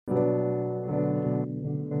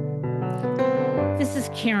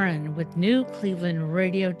Karen with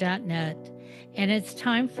NewClevelandRadio.net, and it's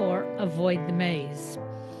time for Avoid the Maze.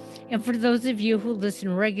 And for those of you who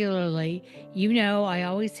listen regularly, you know I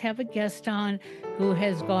always have a guest on who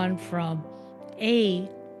has gone from A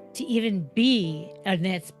to even B, and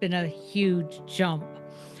that's been a huge jump.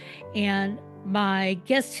 And my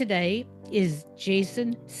guest today is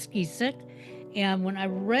Jason Skisik. And when I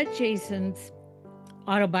read Jason's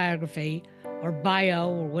autobiography or bio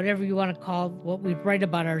or whatever you want to call what we write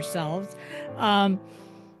about ourselves, um,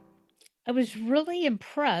 I was really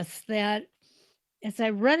impressed that as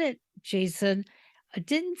I read it, Jason, it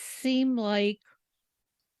didn't seem like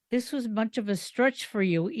this was much of a stretch for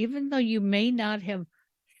you, even though you may not have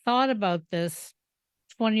thought about this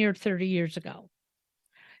 20 or 30 years ago.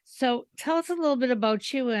 So tell us a little bit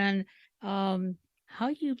about you and how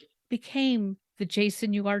you became the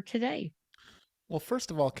Jason you are today. Well,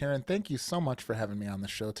 first of all, Karen, thank you so much for having me on the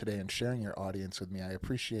show today and sharing your audience with me. I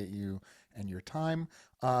appreciate you and your time.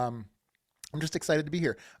 Um, I'm just excited to be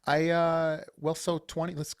here. So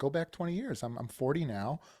 20, let's go back 20 years. I'm 40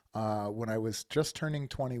 now. When I was just turning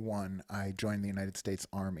 21, I joined the United States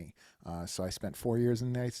Army. So I spent 4 years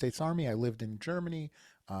in the United States Army. I lived in Germany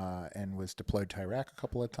and was deployed to Iraq a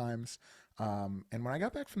couple of times. And when I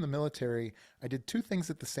got back from the military, I did two things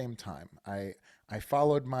at the same time. I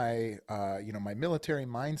followed my military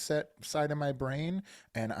mindset side of my brain,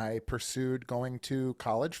 and I pursued going to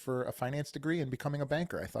college for a finance degree and becoming a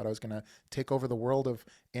banker. I thought I was going to take over the world of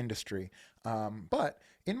industry. But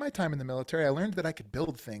in my time in the military, I learned that I could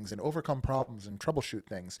build things and overcome problems and troubleshoot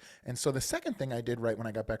things. And so the second thing I did right when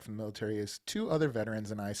I got back from the military is two other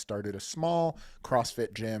veterans and I started a small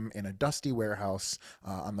CrossFit gym in a dusty warehouse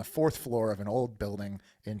on the fourth floor of an old building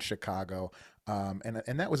in Chicago.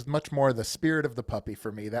 And that was much more the spirit of the puppy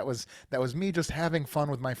for me. That was me just having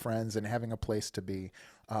fun with my friends and having a place to be.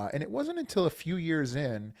 And it wasn't until a few years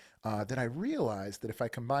in that I realized that if I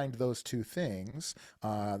combined those two things,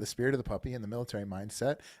 the spirit of the puppy and the military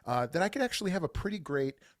mindset, that I could actually have a pretty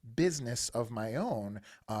great business of my own.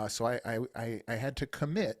 So I had to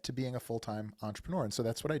commit to being a full time entrepreneur, and so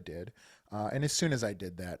that's what I did. And as soon as I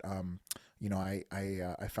did that,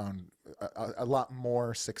 I found a lot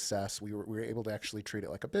more success. We were able to actually treat it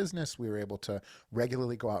like a business. We were able to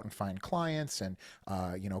regularly go out and find clients and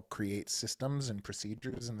create systems and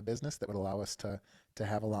procedures in the business that would allow us to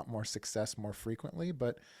have a lot more success more frequently.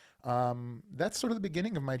 But that's sort of the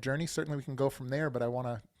beginning of my journey. Certainly, we can go from there. But I want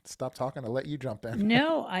to stop talking to let you jump in.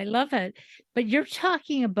 No, I love it. But you're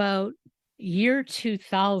talking about year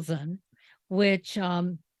 2000, which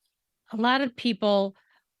a lot of people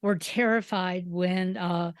were terrified when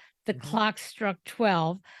the Hmm. clock struck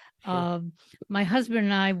 12. Sure. Um, my husband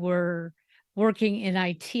and I were working in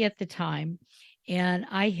IT at the time, and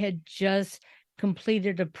I had just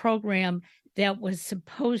completed a program that was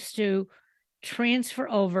supposed to transfer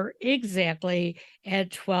over exactly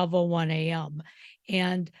at 12:01 a.m.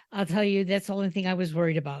 And I'll tell you, that's the only thing I was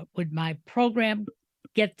worried about. Would my program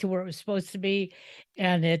get to where it was supposed to be?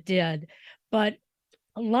 And it did. But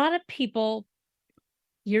a lot of people,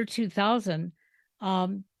 year 2000,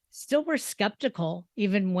 still were skeptical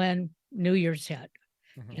even when New Year's hit.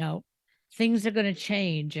 You Hmm. know, things are going to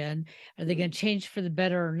change, and are they going to change for the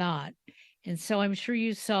better or not? And so I'm sure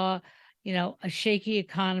you saw, a shaky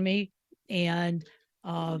economy. And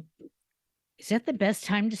uh, is that the best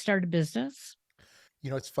time to start a business?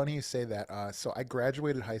 It's funny you say that. So I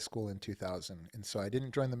graduated high school in 2000, and so I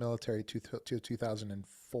didn't join the military to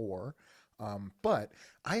 2004. But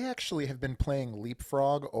I actually have been playing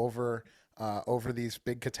leapfrog over these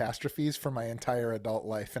big catastrophes for my entire adult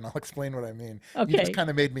life, and I'll explain what I mean. You just Okay. kind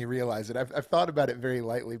of made me realize it. I've thought about it very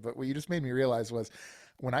lightly, but what you just made me realize was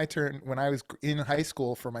when I was in high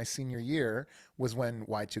school for my senior year was when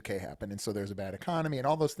Y2K happened, and so there's a bad economy and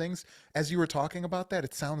all those things. As you were talking about that,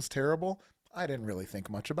 it sounds terrible. I didn't really think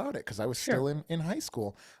much about it because I was Sure. still in high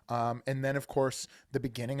school. And then, of course, the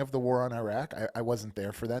beginning of the war on Iraq, I wasn't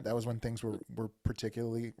there for that. That was when things were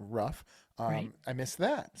particularly rough. Right. I missed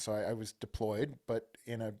that. So I was deployed, but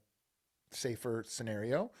in a safer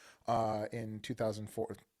scenario in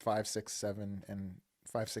 2004, 5, 6, 7, and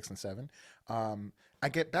 5, 6, and 7. I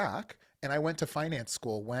get back and I went to finance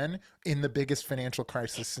school when in the biggest financial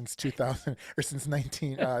crisis since 2000 or since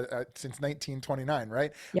 1929,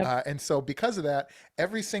 right? Yep. And so because of that,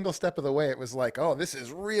 every single step of the way, it was like, oh, this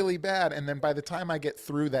is really bad. And then by the time I get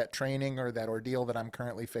through that training or that ordeal that I'm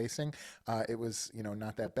currently facing, it was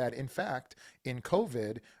not that bad. In fact, in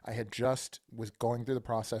COVID, I had just was going through the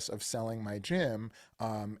process of selling my gym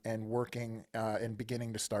and working and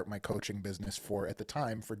beginning to start my coaching business for at the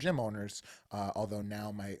time for gym owners. Although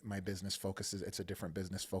now my business it's a different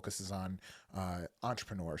business, focuses on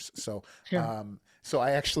entrepreneurs. So Sure. so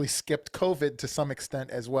I actually skipped COVID to some extent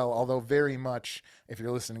as well, although very much, if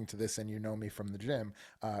you're listening to this and you know me from the gym,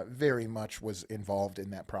 very much was involved in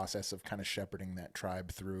that process of kind of shepherding that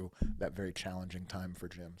tribe through that very challenging time for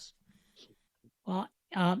gyms. Well,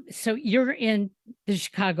 so you're in the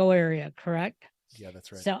Chicago area, correct? Yeah,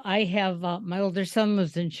 that's right. So I have my older son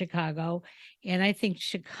lives in Chicago, and I think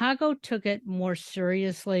Chicago took it more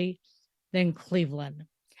seriously than Cleveland.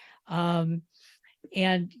 Um,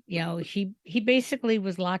 and he basically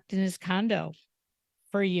was locked in his condo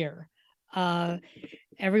for a year. Uh,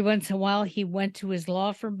 every once in a while, he went to his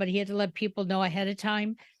law firm, but he had to let people know ahead of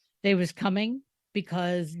time they was coming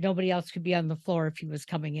because nobody else could be on the floor if he was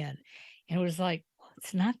coming in. And it was like, well,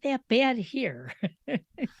 it's not that bad here.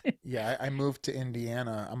 Yeah, I moved to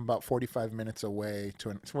Indiana. I'm about 45 minutes away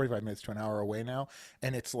to 45 minutes to an hour away now,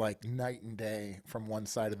 and it's like night and day from one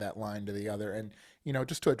side of that line to the other. And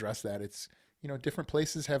just to address that, it's different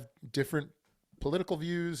places have different political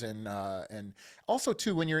views, and also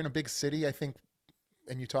too when you're in a big city, I think,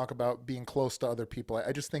 and you talk about being close to other people.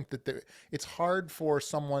 I just think that it's hard for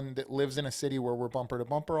someone that lives in a city where we're bumper to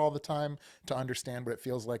bumper all the time to understand what it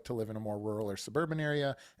feels like to live in a more rural or suburban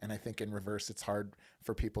area. And I think in reverse, it's hard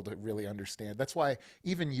for people to really understand. That's why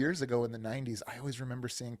even years ago in the 90s, I always remember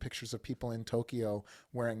seeing pictures of people in Tokyo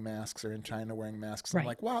wearing masks or in China wearing masks. And I'm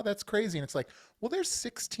Right. like, wow, that's crazy. And it's like, well, there's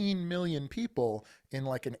 16 million people in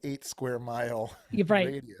like an 8 square mile You're right.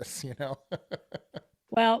 radius.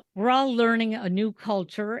 Well, we're all learning a new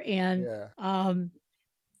culture, and Yeah. um,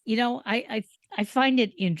 I find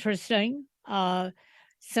it interesting.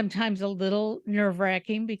 Sometimes a little nerve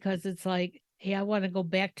wracking because it's like, hey, I want to go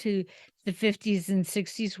back to the 50s and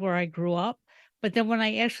 60s where I grew up. But then when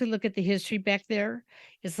I actually look at the history back there,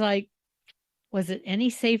 it's like, was it any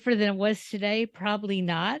safer than it was today? Probably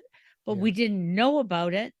not. But Yeah. we didn't know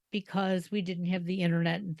about it because we didn't have the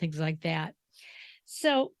internet and things like that.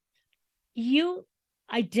 So you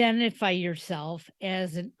identify yourself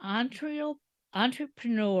as an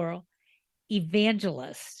entrepreneurial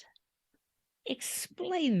evangelist.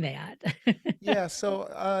 Explain that. Yeah,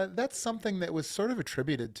 so that's something that was sort of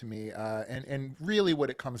attributed to me, and really what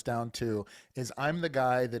it comes down to is I'm the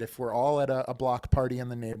guy that if we're all at a block party in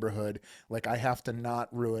the neighborhood, like I have to not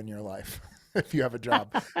ruin your life if you have a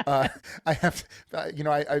job. Uh, I have,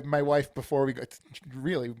 my wife before we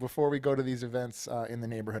go to these events in the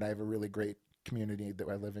neighborhood, I have a really great community that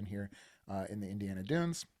I live in here in the Indiana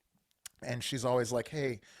Dunes, and she's always like,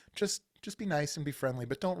 "Hey, just be nice and be friendly,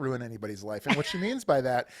 but don't ruin anybody's life." And what she means by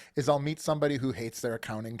that is I'll meet somebody who hates their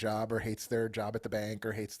accounting job or hates their job at the bank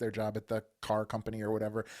or hates their job at the car company or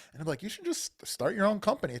whatever. And I'm like, you should just start your own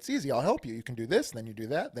company. It's easy. I'll help you. You can do this, then you do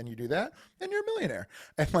that, then you do that, then you're a millionaire.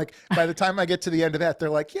 And like by the time I get to the end of that, they're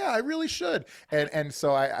like, yeah, I really should. And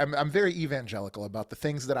so I'm very evangelical about the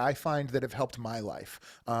things that I find that have helped my life.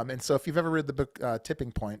 And so if you've ever read the book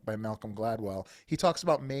Tipping Point by Malcolm Gladwell, he talks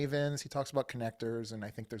about mavens, he talks about connectors, and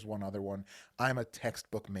I think there's one other one. I'm a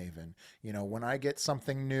textbook maven. When I get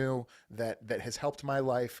something new that has helped my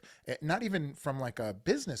life, not even from like a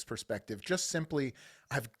business perspective, just simply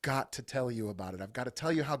I've got to tell you about it. I've got to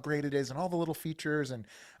tell you how great it is and all the little features. And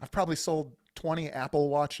I've probably sold 20 Apple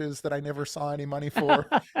watches that I never saw any money for,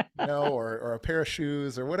 or a pair of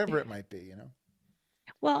shoes or whatever it might be.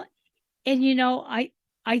 Well, and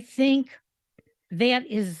I think that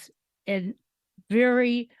is a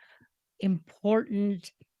very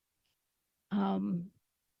important um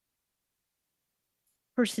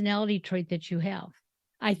personality trait that you have.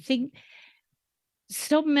 I think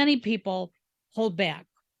so many people hold back.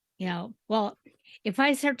 Well, if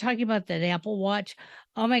I start talking about that Apple Watch,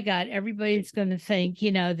 oh my God, everybody's going to think,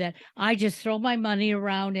 that I just throw my money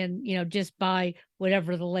around and, just buy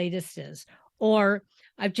whatever the latest is. Or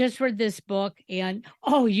I've just read this book and,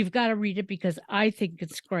 oh, you've got to read it because I think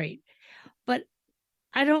it's great. But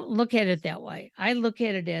I don't look at it that way. I look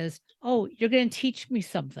at it as, oh, you're going to teach me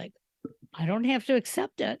something. I don't have to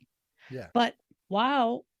accept it. Yeah. But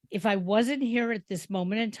wow, if I wasn't here at this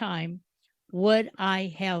moment in time, would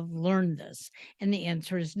I have learned this? And the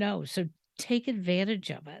answer is no. So take advantage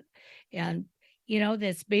of it. And,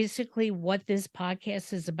 that's basically what this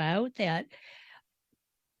podcast is about. That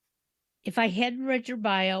if I hadn't read your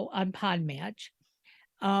bio on Podmatch,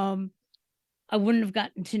 um, I wouldn't have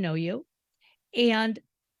gotten to know you. And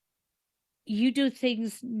you do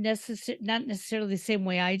things not necessarily the same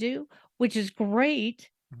way I do, which is great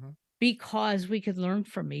Hmm. because we could learn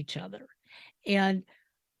from each other. And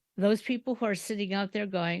those people who are sitting out there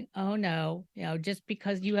going, "Oh no, just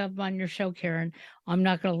because you have 'em on your show, Karen, I'm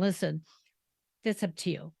not going to listen." That's up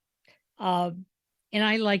to you. Um, And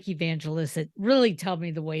I like evangelists that really tell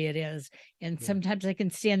me the way it is. And Yeah. sometimes I can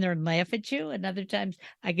stand there and laugh at you, and other times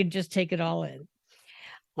I can just take it all in.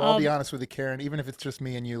 Well, I'll be Um, honest with you, Karen. Even if it's just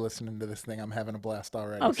me and you listening to this thing, I'm having a blast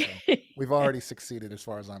already. So okay. we've already succeeded as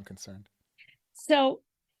far as I'm concerned. So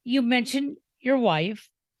you mentioned your wife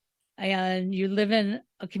and you live in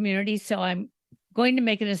a community. So I'm going to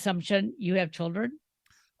make an assumption you have children.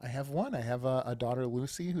 I have one. I have a daughter,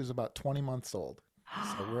 Lucy, who's about 20 months old.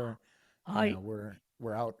 So I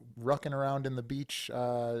we're out rucking around in the beach.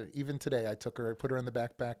 Even today, I took her, put her in the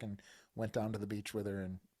backpack, and went down to the beach with her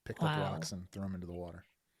and picked up wow. rocks and threw them into the water.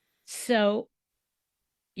 So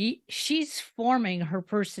she's forming her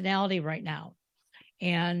personality right now.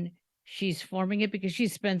 And she's forming it because she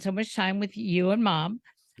spends so much time with you and mom.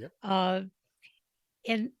 Yep. Uh,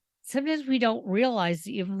 and sometimes we don't realize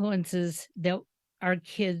the influences that our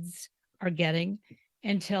kids are getting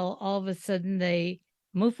until all of a sudden they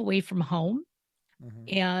move away from home Hmm.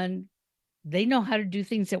 and they know how to do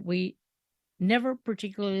things that we never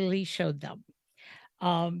particularly showed them.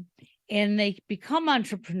 Um, and they become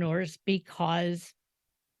entrepreneurs because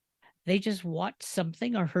they just watched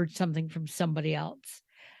something or heard something from somebody else.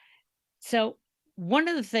 So, one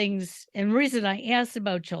of the things and reason I asked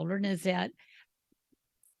about children is that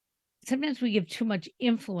sometimes we give too much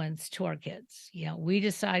influence to our kids. We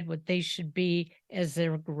decide what they should be as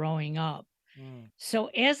they're growing up. Mm. So,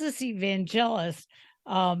 as this evangelist,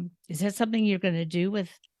 is that something you're going to do with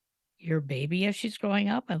your baby as she's growing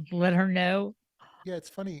up and let her know? Yeah, it's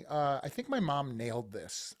funny. I think my mom nailed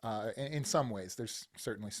this in some ways. There's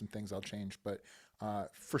certainly some things I'll change, but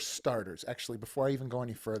for starters, actually, before I even go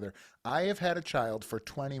any further, I have had a child for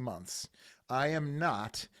 20 months. I am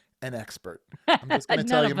not an expert. I'm just going to None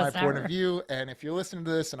tell you of my us point of are. view. And if you're listening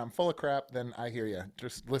to this and I'm full of crap, then I hear you.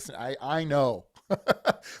 Just listen. I know.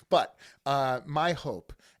 But my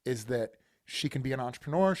hope is that she can be an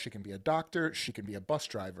entrepreneur, she can be a doctor, she can be a bus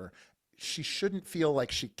driver. She shouldn't feel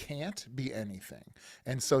like she can't be anything.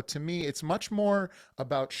 And so to me, it's much more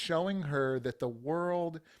about showing her that the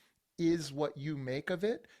world is what you make of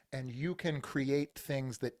it, and you can create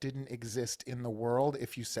things that didn't exist in the world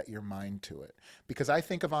if you set your mind to it. Because I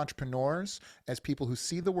think of entrepreneurs as people who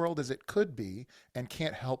see the world as it could be and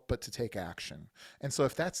can't help but to take action. And so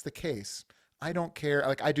if that's the case, I don't care.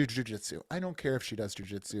 Like, I do jujitsu. I don't care if she does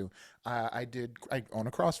jujitsu. I own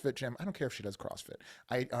a CrossFit gym. I don't care if she does CrossFit.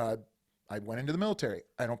 I went into the military.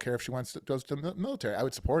 I don't care if she goes to the military. I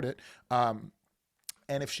would support it.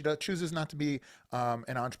 And if she chooses not to be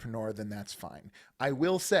an entrepreneur, then that's fine. I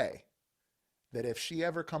will say that if she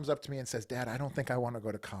ever comes up to me and says, "Dad, I don't think I want to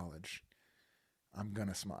go to college," I'm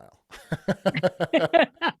gonna smile.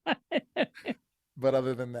 But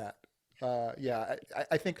other than that, yeah,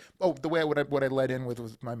 I think. Oh, the way what I led in with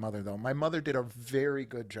was my mother, though. My mother did a very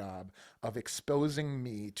good job of exposing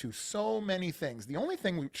me to so many things. The only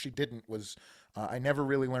thing she didn't was I never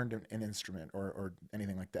really learned an instrument or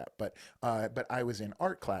anything like that. But I was in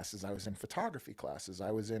art classes, I was in photography classes,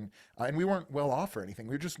 I was in, and we weren't well off or anything.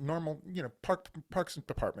 We were just normal, parks and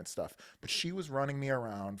department stuff. But she was running me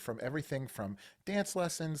around from everything from dance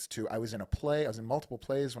lessons to I was in a play. I was in multiple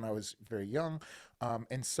plays when I was very young.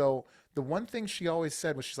 And so the one thing she always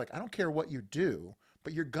said was, she's like, I don't care what you do,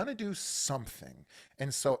 but you're going to do something.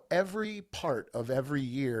 And so every part of every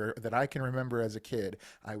year that I can remember as a kid,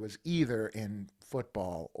 I was either in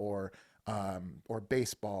football or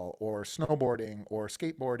baseball or snowboarding or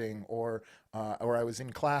skateboarding or I was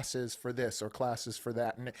in classes for this or classes for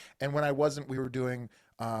that. And when I wasn't, we were doing,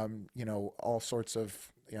 all sorts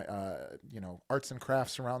of, arts and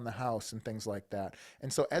crafts around the house and things like that.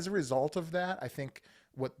 And so as a result of that, I think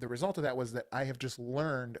what the result of that was that I have just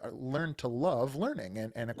learned to love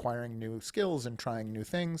learning and acquiring new skills and trying new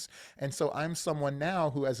things. And so I'm someone now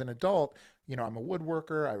who, as an adult, I'm a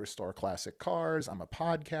woodworker. I restore classic cars. I'm a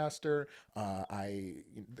podcaster. I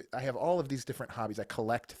have all of these different hobbies. I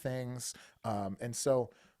collect things, and so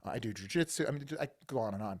I do jujitsu. I mean, I go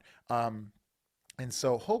on and on. And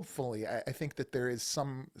so hopefully, I think that there is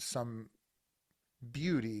some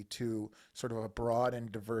beauty to sort of a broad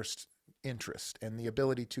and diverse interest and the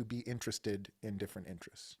ability to be interested in different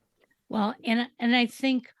interests. Well, and I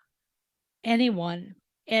think anyone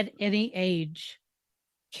at any age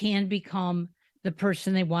can become the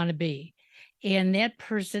person they want to be. And that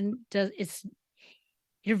person does it's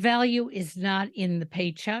your value is not in the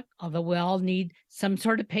paycheck, although we all need some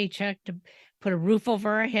sort of paycheck to put a roof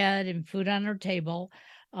over our head and food on our table.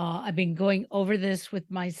 I've been going over this with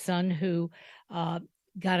my son who uh,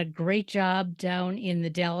 got a great job down in the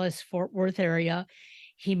Dallas Fort Worth area.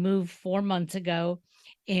 He moved 4 months ago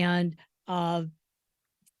and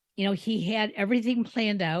he had everything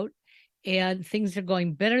planned out. and things are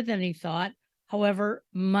going better than he thought. However,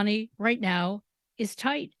 money right now is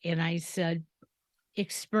tight. And I said,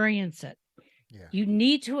 experience it. Yeah. You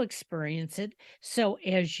need to experience it. So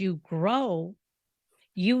as you grow,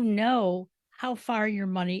 you know how far your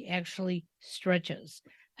money actually stretches.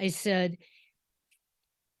 I said,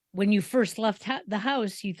 when you first left the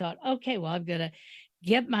house, you thought, okay, well, I'm going to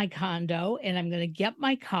get my condo and I'm going to get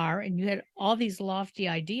my car. And you had all these lofty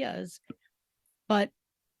ideas, but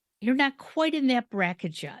you're not quite in that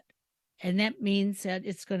bracket yet. And that means that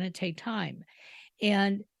it's going to take time.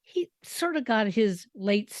 And he sort of got his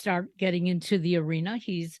late start getting into the arena.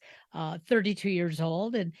 He's 32 years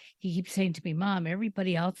old, and he keeps saying to me, Mom,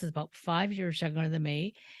 everybody else is about 5 years younger than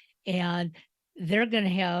me, and they're going to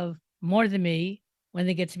have more than me when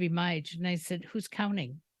they get to be my age. And I said, who's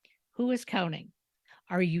counting? Who is counting?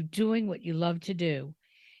 Are you doing what you love to do?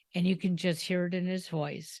 And you can just hear it in his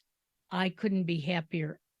voice. I couldn't be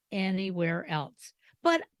happier anywhere else.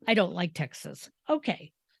 But I don't like Texas.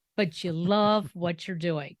 Okay. But you love what you're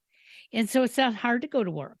doing. And so it's not hard to go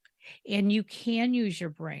to work. And you can use your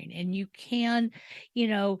brain and you can, you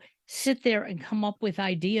know, sit there and come up with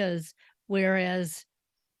ideas. Whereas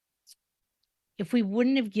if we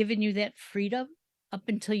wouldn't have given you that freedom up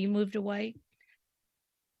until you moved away,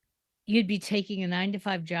 you'd be taking a 9 to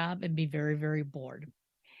 5 job and be very, very bored.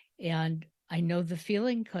 And I know the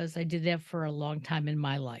feeling because I did that for a long time in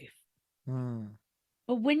my life. Mm.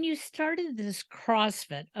 But when you started this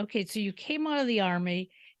CrossFit, okay, so you came out of the army,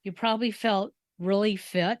 you probably felt really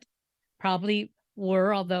fit, probably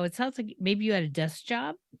were, although it sounds like maybe you had a desk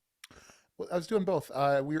job. Well, I was doing both.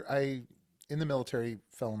 I in the military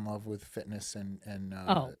fell in love with fitness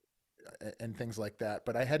Oh, and things like that,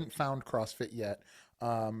 but I hadn't found CrossFit yet.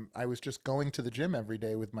 I was just going to the gym every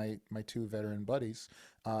day with my two veteran buddies,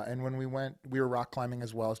 and when we went, we were rock climbing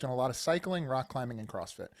as well. I was doing a lot of cycling, rock climbing, and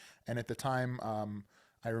CrossFit. And at the time,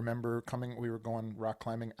 I remember coming. We were going rock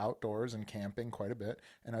climbing outdoors and camping quite a bit.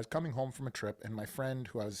 And I was coming home from a trip, and my friend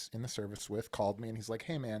who I was in the service with called me, and he's like,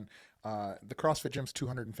 "Hey, man, the CrossFit gym's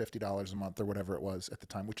 $250 a month or whatever it was at the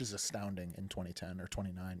time, which is astounding in 2010 or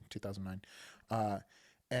 2009.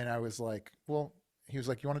 And I was like, well, he was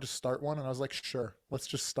like, you want to just start one? And I was like, sure, let's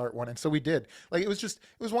just start one. And so we did. Like, it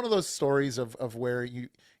was one of those stories of where you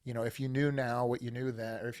know, if you knew now what you knew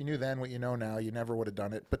then, or if you knew then what you know now, you never would have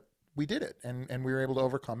done it. But we did it, and we were able to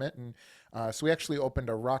overcome it. And so we actually opened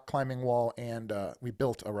a rock climbing wall, and we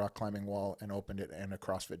built a rock climbing wall and opened it and a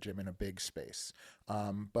CrossFit gym in a big space.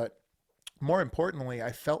 But more importantly,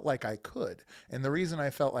 I felt like I could. And the reason I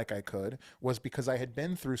felt like I could was because I had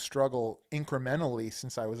been through struggle incrementally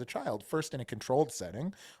since I was a child. First in a controlled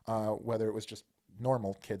setting, whether it was just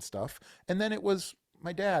normal kid stuff, and then it was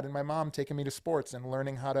my dad and my mom taking me to sports and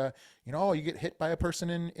learning how to, you know, you get hit by a person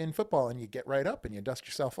in football and you get right up and you dust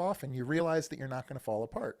yourself off and you realize that you're not going to fall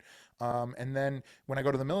apart. And then when I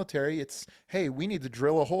go to the military, it's, hey, we need to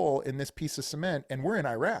drill a hole in this piece of cement and we're in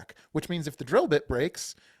Iraq, which means if the drill bit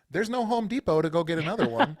breaks, there's no Home Depot to go get another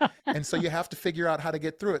one. And so you have to figure out how to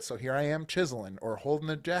get through it. So here I am chiseling or holding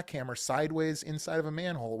a jackhammer sideways inside of a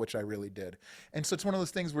manhole, which I really did. And so it's one of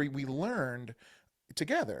those things where we learned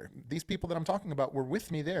together. These people that I'm talking about were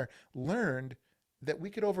with me there, learned that we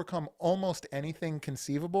could overcome almost anything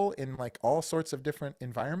conceivable in like all sorts of different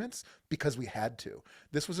environments because we had to.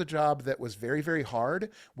 This was a job that was very, very hard.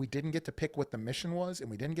 We didn't get to pick what the mission was and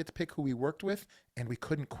we didn't get to pick who we worked with and we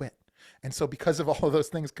couldn't quit. And so because of all of those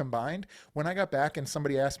things combined, when I got back and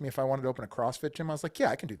somebody asked me if I wanted to open a CrossFit gym, I was like, yeah,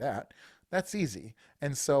 I can do that. That's easy.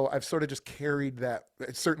 And so I've sort of just carried that.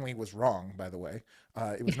 It certainly was wrong, by the way.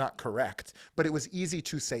 It was not correct, but it was easy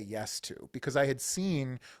to say yes to because I had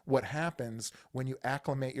seen what happens when you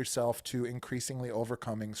acclimate yourself to increasingly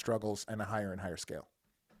overcoming struggles on a higher and higher scale.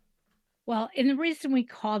 well, and the reason we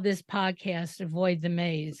call this podcast Avoid the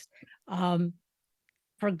Maze, um,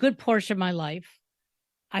 for a good portion of my life,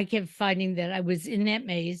 I kept finding that I was in that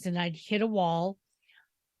maze and I'd hit a wall.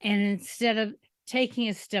 And instead of taking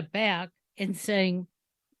a step back and saying,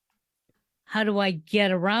 how do I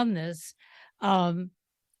get around this? Um,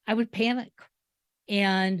 I would panic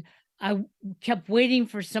and kept waiting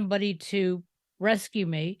for somebody to rescue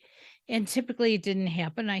me. And typically it didn't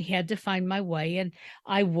happen. I had to find my way and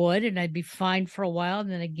I would, and I'd be fine for a while and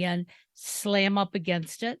then again slam up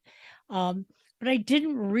against it. Um, but I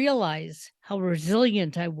didn't realize how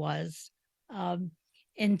resilient I was um,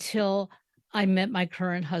 until I met my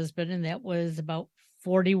current husband, and that was about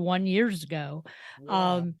 41 years ago.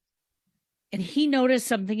 Wow. Um, and he noticed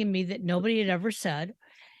something in me that nobody had ever said,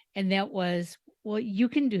 and that was, well, you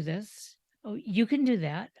can do this. Oh, you can do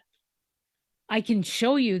that. I can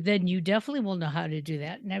show you, then you definitely will know how to do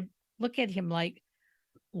that. And I look at him like,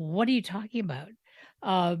 what are you talking about?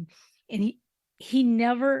 Um, and he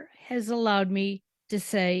never has allowed me to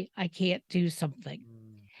say I can't do something.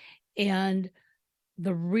 Mm, And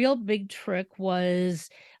the real big trick was,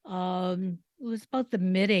 it was about the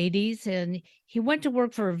mid 80s, and he went to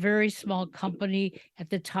work for a very small company at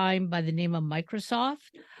the time by the name of Microsoft.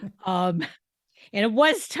 Um, and it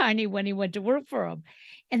was tiny when he went to work for them.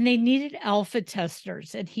 And they needed alpha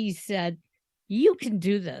testers. And he said, "You can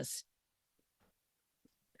do this."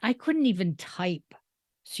 I couldn't even type.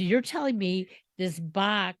 So you're telling me this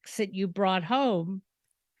box that you brought home,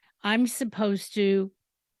 I'm supposed to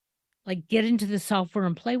like get into the software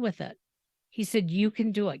and play with it? He said, "You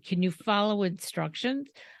can do it. Can you follow instructions?"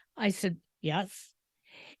 I said, "Yes."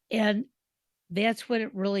 And that's when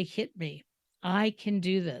it really hit me. I can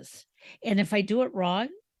do this. And if I do it wrong,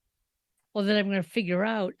 well, then I'm going to figure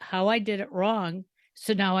out how I did it wrong.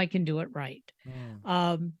 So now I can do it right. mm.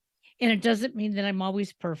 Um, and it doesn't mean that I'm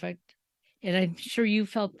always perfect. And I'm sure you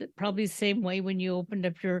felt that probably the same way when you opened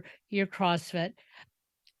up your CrossFit.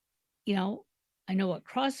 You know, I know what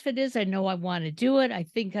CrossFit is. I know I want to do it. I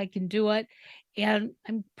think I can do it. And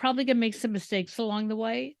I'm probably going to make some mistakes along the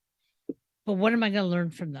way, but what am I going to learn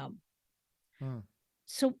from them? Mm.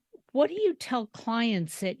 So, what do you tell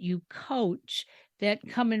clients that you coach that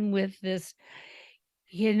come in with this,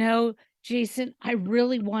 you know, "Jason, I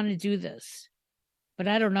really want to do this, but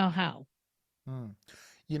I don't know how." Mm.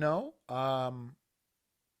 You know,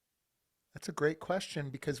 that's a great question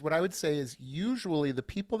because what I would say is usually the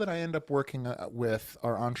people that I end up working with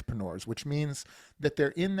are entrepreneurs, which means that they're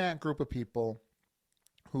in that group of people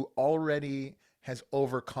who already has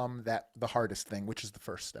overcome that the hardest thing, which is the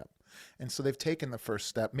first step. And so they've taken the first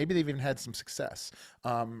step. Maybe they've even had some success.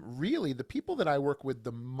 Really, the people that I work with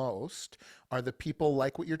the most are the people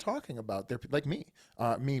like what you're talking about. They're like me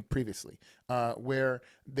previously, where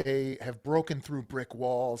they have broken through brick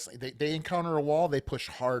walls. They encounter a wall, they push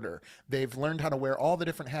harder. They've learned how to wear all the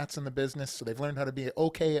different hats in the business. So they've learned how to be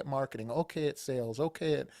okay at marketing, okay at sales,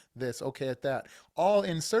 okay at this, okay at that, all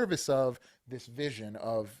in service of this vision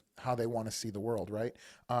of how they want to see the world, right?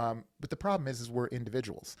 But the problem is we're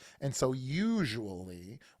individuals, and so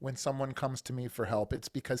usually when someone comes to me for help, it's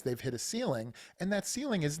because they've hit a ceiling, and that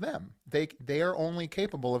ceiling is them. They are only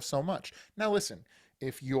capable of so much. Now, listen.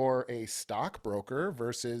 If you're a stockbroker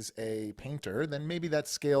versus a painter, then maybe that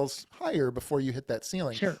scales higher before you hit that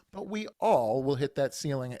ceiling. Sure. But we all will hit that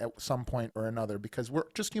ceiling at some point or another because we're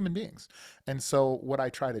just human beings. And so, what I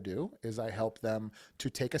try to do is I help them to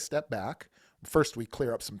take a step back. First, we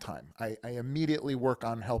clear up some time. I immediately work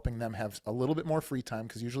on helping them have a little bit more free time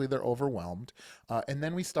because usually they're overwhelmed. And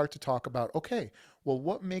then we start to talk about, okay, well,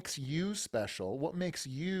 what makes you special? What makes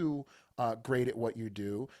you great at what you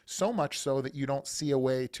do? So much so that you don't see a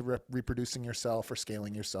way to reproducing yourself or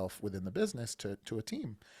scaling yourself within the business to a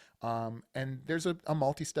team. And there's a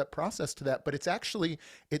multi-step process to that, but it's actually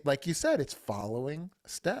it like you said, it's following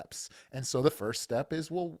steps. And so the first step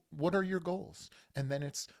is, well, what are your goals? And then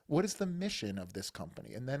it's what is the mission of this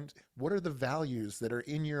company? And then what are the values that are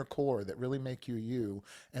in your core that really make you you?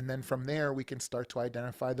 And then from there we can start to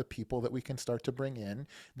identify the people that we can start to bring in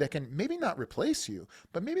that can maybe not replace you,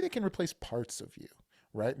 but maybe they can replace parts of you,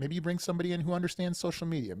 right? Maybe you bring somebody in who understands social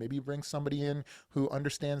media. Maybe you bring somebody in who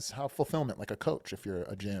understands how fulfillment, like a coach, if you're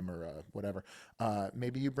a gym or a whatever.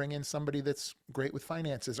 Maybe you bring in somebody that's great with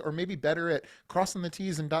finances, or maybe better at crossing the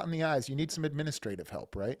T's and dotting the I's. You need some administrative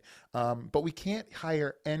help, right? But we can't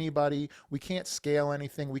hire anybody. We can't scale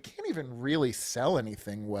anything. We can't even really sell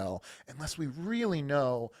anything well unless we really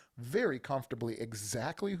know very comfortably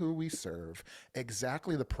exactly who we serve,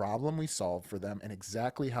 exactly the problem we solve for them, and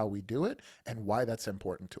exactly how we do it and why that's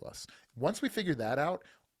important to us. Once we figure that out,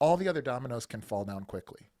 all the other dominoes can fall down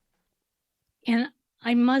quickly. And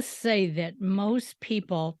I must say that most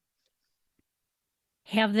people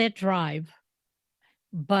have that drive,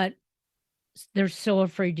 but they're so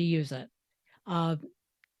afraid to use it. Uh,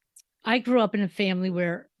 I grew up in a family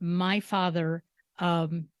where my father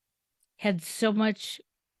um, had so much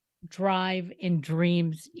drive and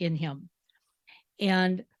dreams in him.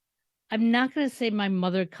 And I'm not going to say my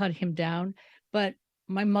mother cut him down, but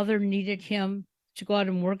my mother needed him to go out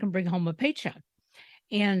and work and bring home a paycheck.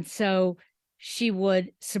 And so she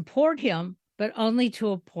would support him, but only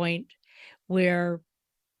to a point where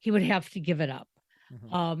he would have to give it up.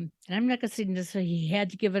 Mm-hmm. And I'm not going to say necessarily he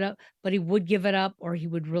had to give it up, but he would give it up or he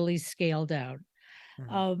would really scale down.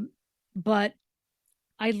 Mm-hmm. Um, but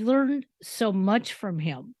I learned so much from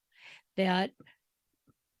him that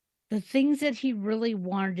the things that he really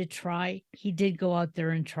wanted to try, he did go out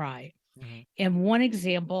there and try. Mm-hmm. And one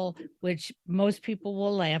example, which most people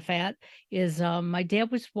will laugh at, is my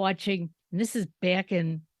dad was watching. And this is back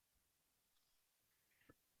in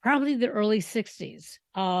probably the early 60s.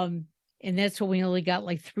 And that's when we only got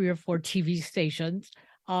like 3 or 4 TV stations.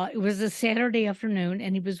 It was a Saturday afternoon,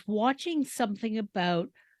 and he was watching something about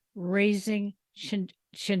raising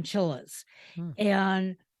chinchillas. Hmm.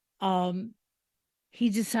 And he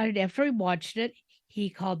decided after he watched it, he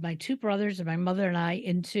called my 2 brothers and my mother and I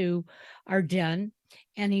into our den,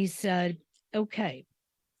 and he said, "Okay,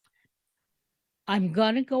 I'm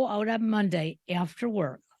going to go out on Monday after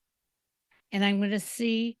work, and I'm going to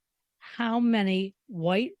see how many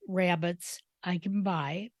white rabbits I can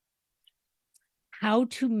buy, how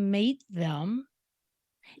to mate them,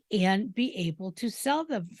 and be able to sell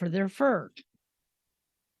them for their fur."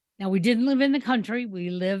 Now, we didn't live in the country, we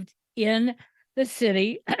lived in the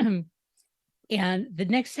city. And the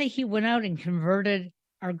next day, he went out and converted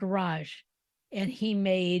our garage, and he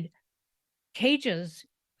made cages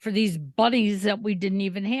for these bunnies that we didn't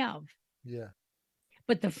even have. Yeah.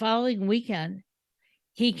 But the following weekend,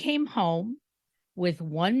 he came home with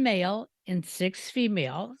 1 male and 6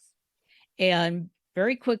 females. And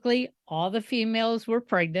very quickly, all the females were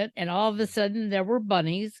pregnant, and all of a sudden, there were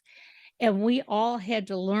bunnies. And we all had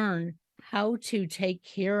to learn how to take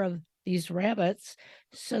care of these rabbits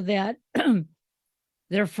so that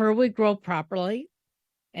their fur would grow properly,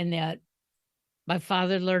 and that my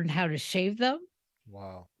father learned how to shave them.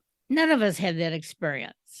 Wow. None of us had that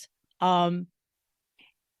experience. Um,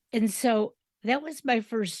 and so that was my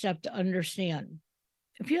first step to understand.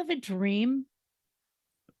 If you have a dream,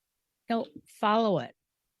 follow it.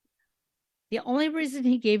 The only reason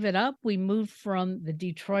he gave it up, we moved from the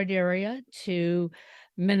Detroit area to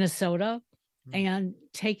Minnesota, and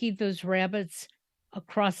taking those rabbits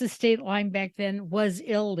across the state line back then was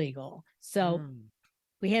illegal. So Mm.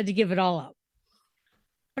 we had to give it all up.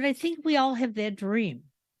 But I think we all have that dream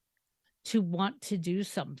to want to do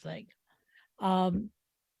something. And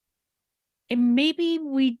maybe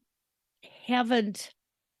we haven't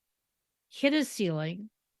hit a ceiling,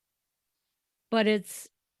 but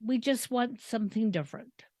we just want something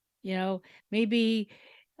different. Maybe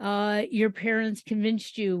your parents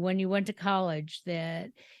convinced you when you went to college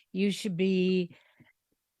that you should be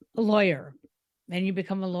a lawyer, and you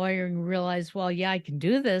become a lawyer and realize, well, yeah, I can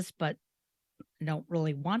do this, but I don't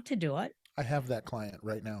really want to do it. I have that client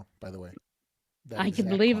right now, by the way. That I can exact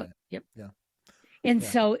believe it. client. Yep. Yeah. And Yeah.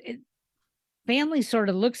 so family sort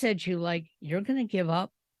of looks at you like you're going to give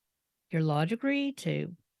up your law degree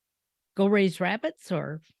to go raise rabbits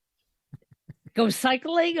or go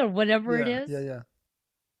cycling or whatever it Yeah. is. Yeah. Yeah.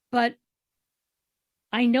 But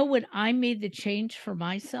I know when I made the change for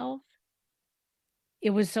myself, it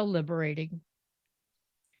was so liberating.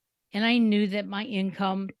 And I knew that my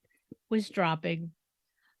income was dropping.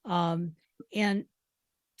 And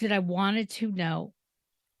did I wanted to? No.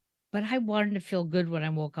 But I wanted to feel good when I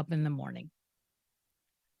woke up in the morning.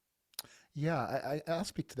 Yeah, I'll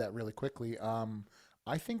speak to that really quickly.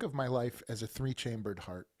 I think of my life as a three-chambered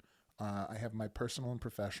heart. I have my personal and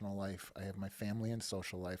professional life. I have my family and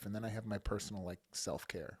social life, and then I have my personal like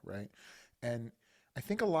self-care, right? And I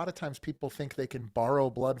think a lot of times people think they can borrow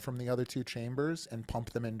blood from the other two chambers and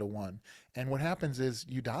pump them into one. And what happens is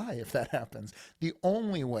you die if that happens. The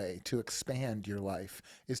only way to expand your life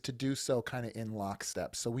is to do so kind of in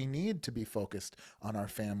lockstep. So we need to be focused on our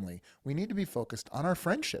family. We need to be focused on our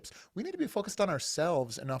friendships. We need to be focused on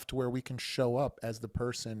ourselves enough to where we can show up as the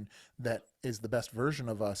person that is the best version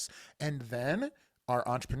of us. And then our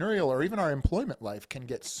entrepreneurial or even our employment life can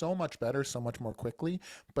get so much better so much more quickly.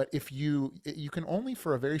 But if you can only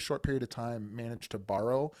for a very short period of time manage to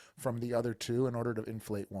borrow from the other two in order to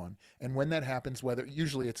inflate one. And when that happens, whether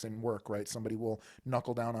usually it's in work, right, somebody will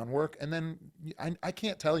knuckle down on work, and then I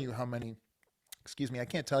can't tell you how many, excuse me, I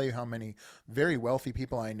can't tell you how many very wealthy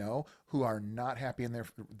people I know who are not happy in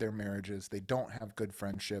their marriages. They don't have good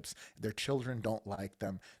friendships. Their children don't like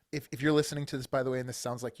them. If you're listening to this, by the way, and this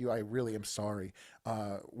sounds like you, I really am sorry.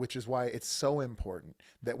 Which is why it's so important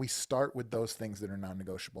that we start with those things that are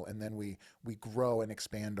non-negotiable, and then we grow and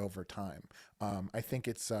expand over time. I think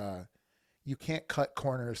it's you can't cut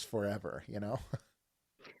corners forever, you know.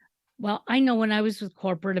 Well, I know when I was with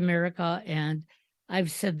corporate America, and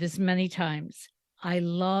I've said this many times, I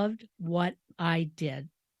loved what I did.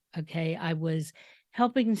 Okay. I was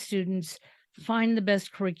helping students find the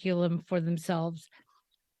best curriculum for themselves.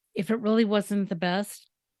 If it really wasn't the best,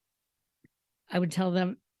 I would tell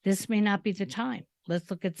them, this may not be the time.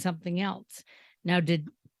 Let's look at something else. Now, did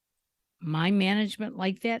my management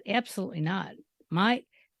like that? Absolutely not.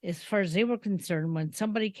 As far as they were concerned, when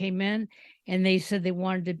somebody came in and they said they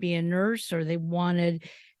wanted to be a nurse or they wanted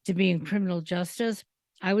to be in criminal justice,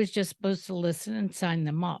 I was just supposed to listen and sign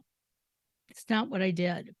them up. It's not what I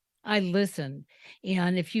did. I listened.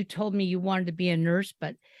 And if you told me you wanted to be a nurse,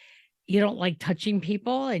 but you don't like touching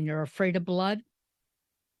people and you're afraid of blood,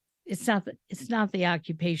 it's not the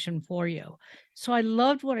occupation for you. So I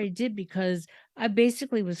loved what I did because I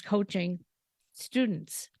basically was coaching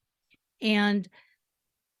students, and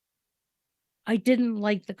I didn't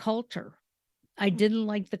like the culture. I didn't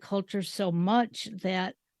like the culture so much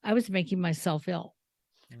that I was making myself ill.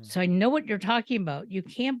 Mm. So I know what you're talking about. You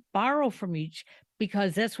can't borrow from each,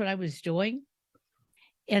 because that's what I was doing.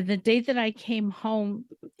 And the day that I came home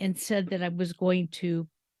and said that I was going to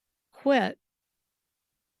quit,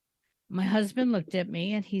 my husband looked at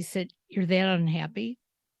me and he said, "You're that unhappy?"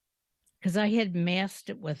 Because I had masked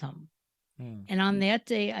it with him. Mm. And on that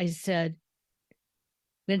day, I said,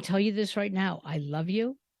 "I'm going to tell you this right now. I love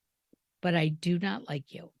you, but I do not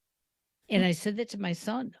like you." And I said that to my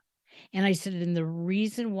son. And I said, "And the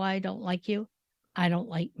reason why I don't like you, I don't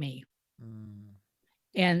like me." Mm.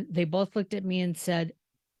 And they both looked at me and said,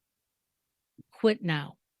 "Quit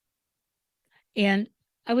now." And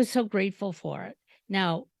I was so grateful for it.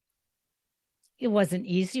 Now, it wasn't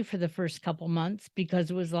easy for the first couple months because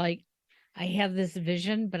it was like, I have this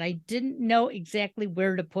vision, but I didn't know exactly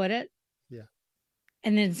where to put it. Yeah.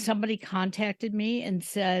 And then somebody contacted me and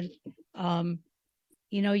said, um,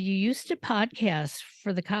 you used to podcast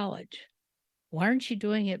for the college. Why aren't you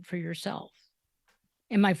doing it for yourself?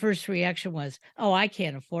 And my first reaction was, "Oh, I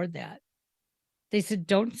can't afford that." They said,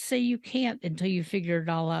 "Don't say you can't until you figure it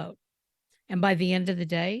all out." And by the end of the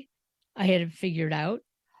day, I had it figured out.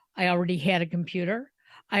 I already had a computer.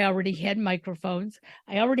 I already had microphones.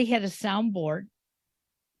 I already had a soundboard.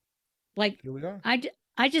 Like, Here we are.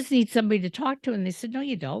 I just need somebody to talk to. And they said, "No,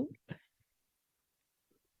 you don't.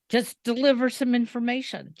 Just deliver some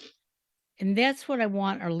information." And that's what I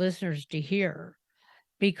want our listeners to hear,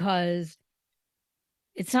 because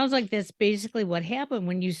it sounds like that's basically what happened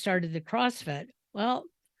when you started the CrossFit. Well,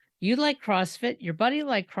 you like CrossFit, your buddy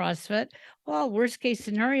liked CrossFit. Well, worst case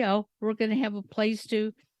scenario, we're going to have a place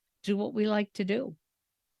to do what we like to do.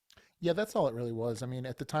 Yeah, that's all it really was. I mean,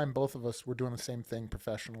 at the time, both of us were doing the same thing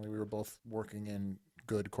professionally. We were both working in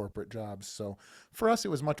good corporate jobs. So for us, it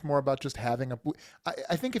was much more about just having a.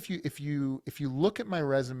 I think if you look at my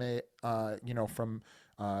resume, from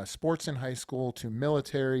sports in high school to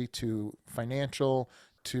military to financial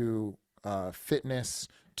to fitness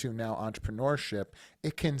to now entrepreneurship,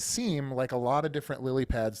 it can seem like a lot of different lily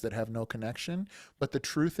pads that have no connection. But the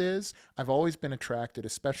truth is, I've always been attracted,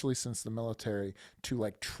 especially since the military, to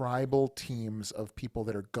like tribal teams of people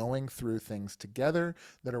that are going through things together,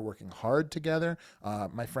 that are working hard together.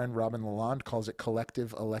 My friend Robin Lalonde calls it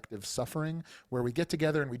collective elective suffering, where we get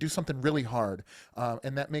together and we do something really hard.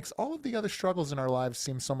 And that makes all of the other struggles in our lives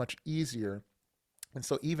seem so much easier. And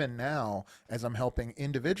so even now, as I'm helping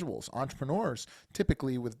individuals, entrepreneurs,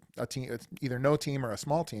 typically with a team, either no team or a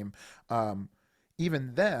small team, um,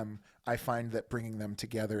 even them, I find that bringing them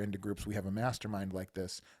together into groups, we have a mastermind like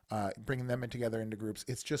this, bringing them in together into groups,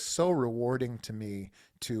 it's just so rewarding to me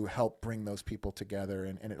to help bring those people together,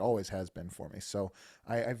 and it always has been for me. So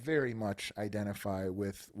I very much identify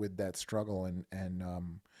with that struggle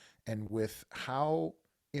and with how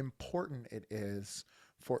important it is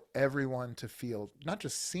for everyone to feel not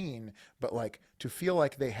just seen, but like to feel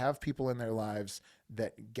like they have people in their lives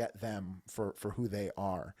that get them for who they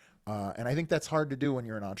are. And I think that's hard to do when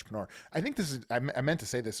you're an entrepreneur. I think this is, I meant to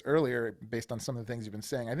say this earlier based on some of the things you've been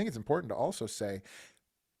saying. I think it's important to also say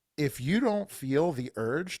if you don't feel the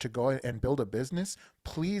urge to go and build a business,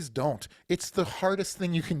 please don't. It's the hardest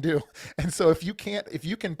thing you can do. And so if you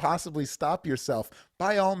can possibly stop yourself,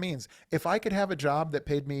 by all means. If I could have a job that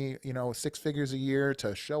paid me, six figures a year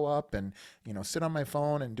to show up and, sit on my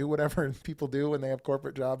phone and do whatever people do when they have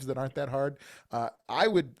corporate jobs that aren't that hard, I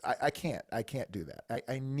would, I can't do that.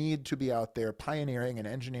 I need to be out there pioneering and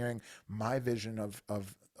engineering my vision of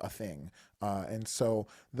a thing. And so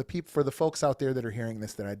for the folks out there that are hearing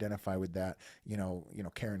this that identify with that,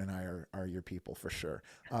 Karen and I are your people for sure.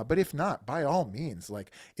 But if not, by all means,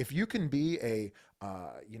 like if you can be a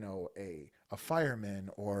fireman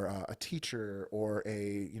or a teacher or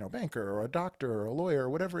a banker or a doctor or a lawyer or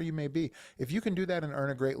whatever you may be, if you can do that and earn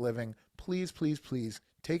a great living, please, please, please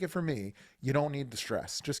take it from me. You don't need the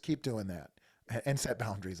stress. Just keep doing that and set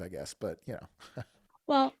boundaries, I guess. But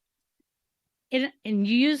Well, and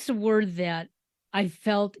you used the word that I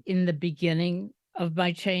felt in the beginning of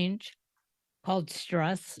my change, called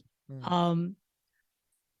stress. mm, Um,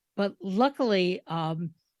 but luckily,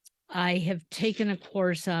 I have taken a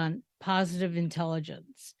course on positive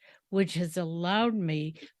intelligence, which has allowed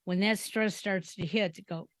me, when that stress starts to hit, to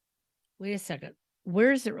go, wait a second,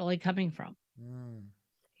 where is it really coming from? mm,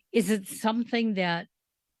 Is it something that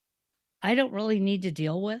I don't really need to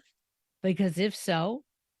deal with? Because if so,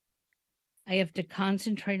 I have to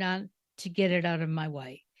concentrate on to get it out of my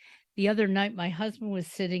way. The other night, my husband was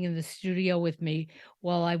sitting in the studio with me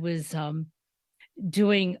while I was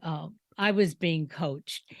I was being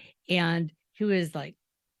coached, and he was like,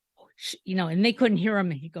 "Oh, and they couldn't hear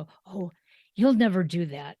him. And he go, "Oh, you'll never do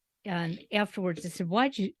that." And afterwards, I said,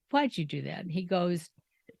 "Why'd you do that?" And he goes,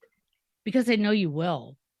 "Because I know you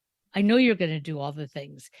will. I know you're going to do all the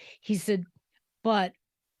things." He said, "But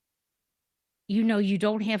you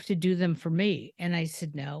don't have to do them for me." And I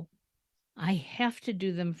said, "No, I have to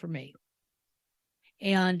do them for me."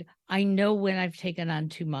 And I know when I've taken on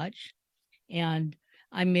too much. And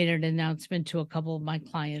I made an announcement to a couple of my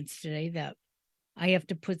clients today that I have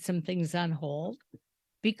to put some things on hold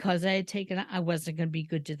because I wasn't going to be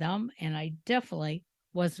good to them. And I definitely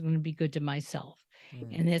wasn't going to be good to myself.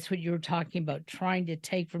 Mm. And that's what you were talking about, trying to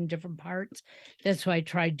take from different parts. That's what I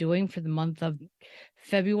tried doing for the month of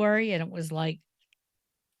February. And it was like,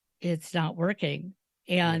 it's not working.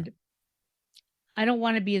 Yeah. And I don't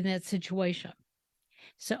want to be in that situation.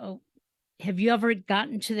 So have you ever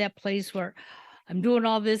gotten to that place where I'm doing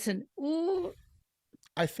all this and, ooh,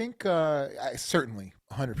 I think I certainly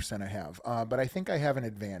 100% I have, but I think I have an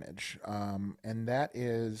advantage, and that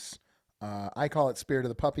is I call it spirit of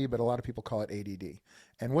the puppy, but a lot of people call it ADD.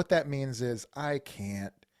 And what that means is I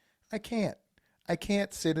can't, I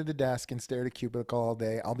can't sit at a desk and stare at a cubicle all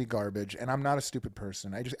day. I'll be garbage, and I'm not a stupid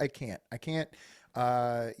person. I can't. I can't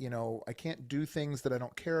do things that I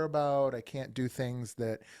don't care about. I can't do things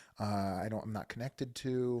that I'm not connected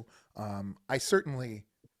to. I certainly,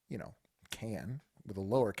 you know, can with a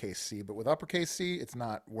lowercase c, but with uppercase C, it's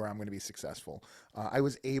not where I'm going to be successful. I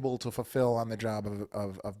was able to fulfill on the job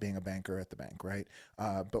of being a banker at the bank, right?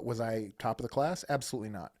 But was I top of the class? Absolutely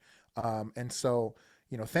not. And so,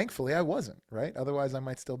 thankfully I wasn't, right? Otherwise, I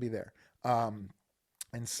might still be there. Um,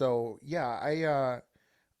 and so, yeah,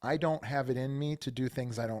 I don't have it in me to do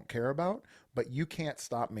things I don't care about, but you can't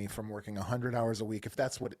stop me from working 100 hours a week if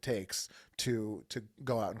that's what it takes to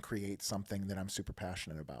go out and create something that I'm super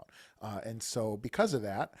passionate about. And so, because of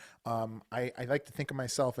that, I like to think of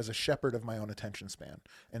myself as a shepherd of my own attention span.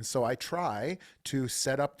 And so, I try to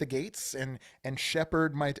set up the gates and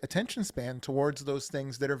shepherd my attention span towards those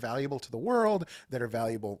things that are valuable to the world, that are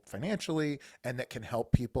valuable financially, and that can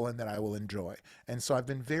help people and that I will enjoy. And so, I've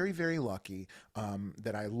been very, very lucky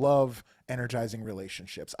that I love energizing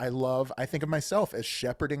relationships. I think of myself as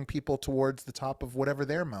shepherding people towards the top of whatever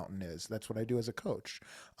their mountain is. That's what I do as a coach.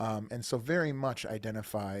 And so, very much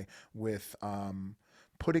identify with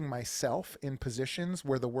putting myself in positions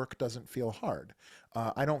where the work doesn't feel hard.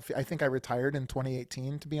 I think I retired in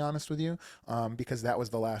 2018, to be honest with you, because that was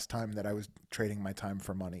the last time that I was trading my time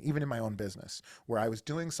for money, even in my own business, where I was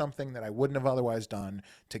doing something that I wouldn't have otherwise done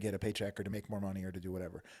to get a paycheck or to make more money or to do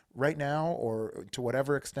whatever. Right now, or to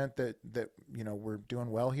whatever extent that we're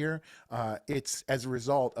doing well here, it's as a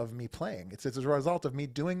result of me playing. It's as a result of me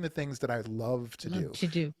doing the things that I love to love do. to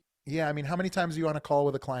do. Yeah, I mean, how many times are you on a call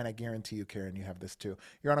with a client? I guarantee you, Karen, you have this too.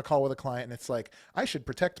 You're on a call with a client and it's like, I should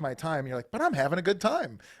protect my time. You're like, but I'm having a good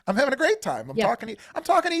time. I'm having a great time. I'm Yep. talking to you. I'm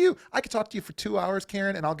talking to you. I could talk to you for 2 hours,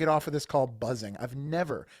 Karen, and I'll get off of this call buzzing. I've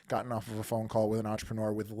never gotten off of a phone call with an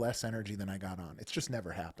entrepreneur with less energy than I got on. It's just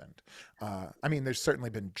never happened. I mean, there's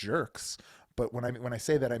certainly been jerks, but when I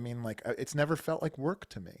say that, I mean like it's never felt like work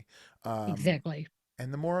to me. Um, Exactly.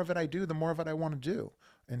 and the more of it I do, the more of it I want to do.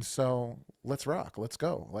 And so let's rock. Let's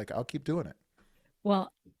go. Like I'll keep doing it.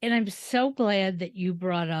 Well, and I'm so glad that you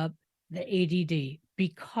brought up the ADD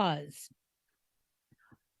because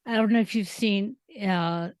I don't know if you've seen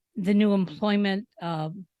the new employment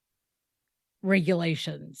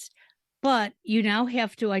regulations, but you now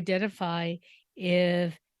have to identify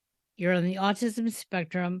if you're on the autism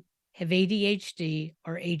spectrum, have ADHD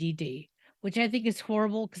or ADD, which I think is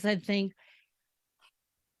horrible because I think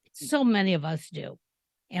so many of us do.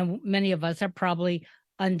 And many of us are probably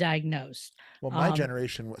undiagnosed. Well, my Um,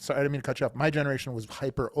 generation was, sorry, I didn't mean to cut you off. My generation was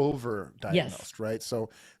hyper over yes, diagnosed, right? So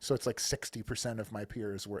it's like 60% of my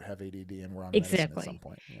peers have ADD and were on medicine at some exactly.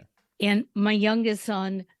 point. Yeah. And my youngest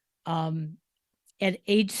son, um, at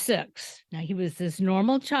age 6, now he was this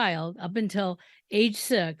normal child up until age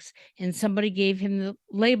 6, and somebody gave him the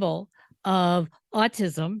label of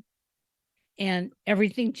autism, and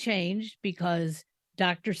everything changed because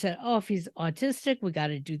doctor said, "Oh, if he's autistic, we got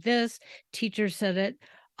to do this." Teacher said it.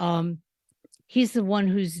 Um, he's the one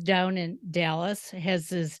who's down in Dallas, has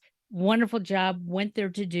this wonderful job, went there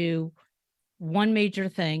to do one major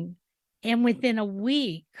thing, and within a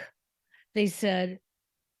week, they said,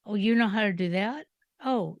 "Oh, you know how to do that?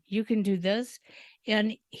 Oh, you can do this."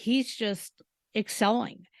 and he's just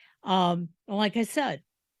excelling. Like I said,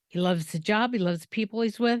 he loves the job, he loves the people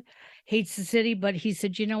he's with, hates the city, but he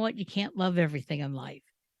said, "You know what? You can't love everything in life."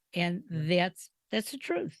 And Yeah. that's the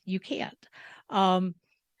truth. You can't. Um,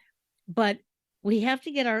 but we have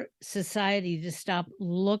to get our society to stop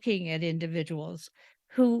looking at individuals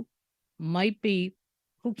who might be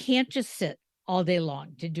who can't just sit all day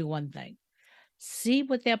long to do one thing. See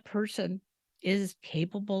what that person is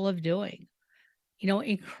capable of doing.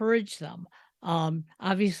 Encourage them.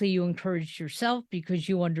 Obviously, you encouraged yourself because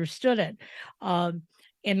you understood it. Um,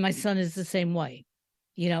 and my son is the same way.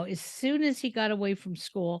 As soon as he got away from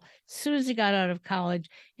school, as soon as he got out of college,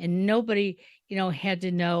 and nobody, had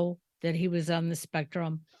to know that he was on the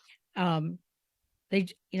spectrum, um,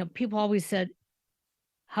 people always said,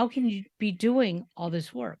 "How can you be doing all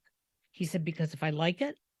this work?" He said, "Because if I like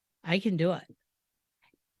it, I can do it."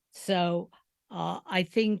 So I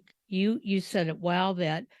think you said it well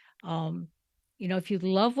that um, if you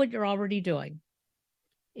love what you're already doing,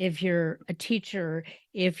 if you're a teacher,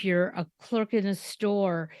 if you're a clerk in a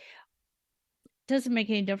store, doesn't make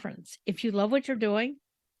any difference. If you love what you're doing,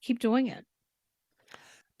 keep doing it.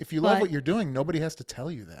 If you love But what you're doing, nobody has to tell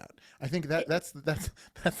you that. I think that it, that's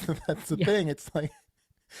the yeah, thing. It's like,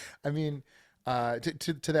 I mean,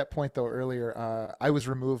 to that point though earlier, I was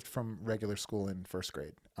removed from regular school in first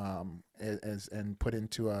grade, and put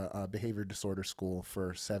into a behavior disorder school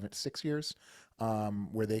for 6 years,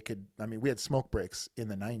 where they could. I mean, we had smoke breaks in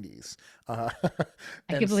the '90s, I can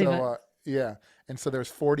and believe so it. yeah, and so there's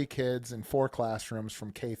 40 kids in 4 classrooms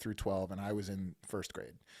from K through 12, and I was in first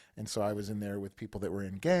grade, and so I was in there with people that were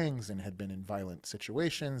in gangs and had been in violent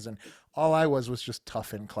situations, and all I was just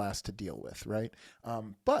tough in class to deal with, right?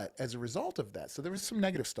 But as a result of that, so there was some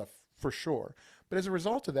negative stuff for sure. But as a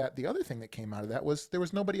result of that, the other thing that came out of that was there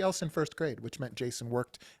was nobody else in first grade, which meant Jason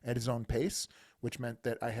worked at his own pace, which meant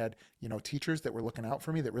that I had, teachers that were looking out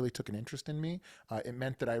for me that really took an interest in me. It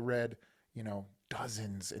meant that I read,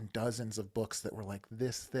 dozens and dozens of books that were like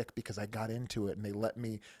this thick because I got into it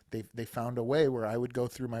and they found a way where I would go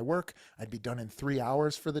through my work. I'd be done in 3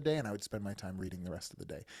 hours for the day and I would spend my time reading the rest of the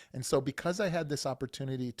day. And so because I had this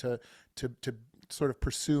opportunity to sort of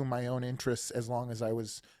pursue my own interests as long as I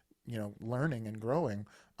was, learning and growing,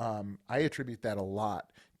 I attribute that a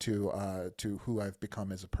lot to who I've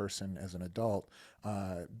become as a person, as an adult,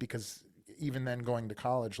 because even then going to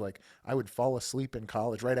college, like I would fall asleep in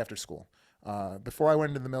college right after school. Before I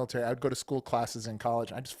went into the military, I would go to school classes in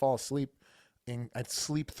college. I'd just fall asleep. I'd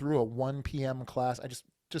sleep through a 1 p.m. class. I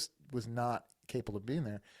just was not capable of being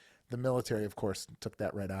there. The military, of course, took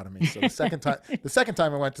that right out of me. So the second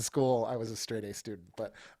time I went to school, I was a straight A student.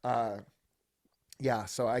 But yeah,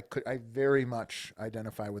 so I very much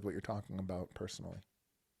identify with what you're talking about personally.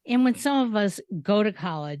 And when some of us go to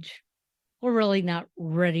college, we're really not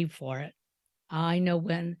ready for it. I know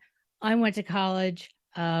when I went to college,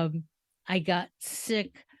 I got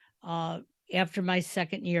sick uh, after my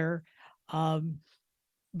second year, um,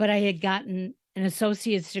 but I had gotten an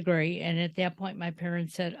associate's degree. And at that point, my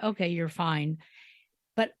parents said, "Okay, you're fine."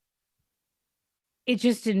 But it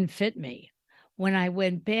just didn't fit me. When I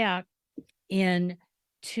went back in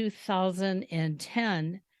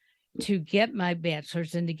 2010 to get my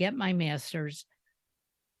bachelor's and to get my master's,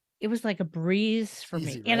 it was like a breeze for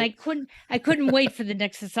me. Easy, And right? I couldn't wait for the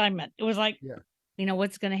next assignment. It was like, Yeah,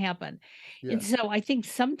 what's going to happen? And yeah. so I think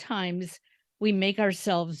sometimes we make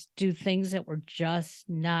ourselves do things that we're just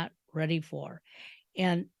not ready for.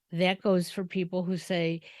 And that goes for people who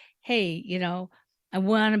say, "Hey, I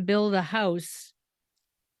want to build a house,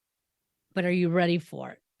 but are you ready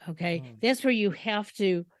for it?" Okay. Mm. That's where you have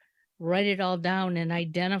to write it all down and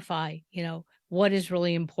identify, what is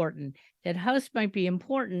really important. That house might be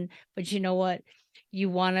important, but you know what? You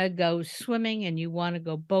want to go swimming and you want to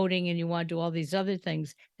go boating and you want to do all these other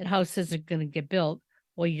things. That house isn't going to get built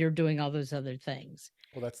while you're doing all those other things.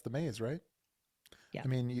 Well, that's the maze, right? Yeah. I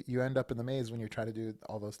mean, you end up in the maze when you try to do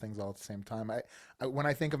all those things all at the same time. When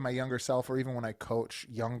I think of my younger self, or even when I coach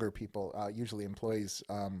younger people, usually employees,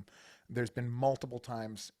 there's been multiple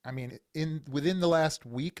times. I mean, in within the last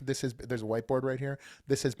week, there's a whiteboard right here.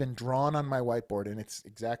 This has been drawn on my whiteboard, and it's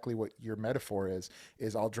exactly what your metaphor is.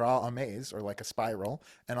 Is I'll draw a maze or like a spiral,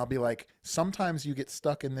 and I'll be like, sometimes you get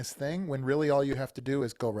stuck in this thing when really all you have to do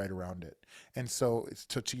is go right around it. And so,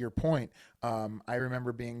 to your point, I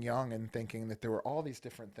remember being young and thinking that there were all these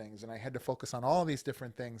different things, and I had to focus on all these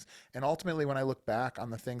different things. And ultimately, when I look back on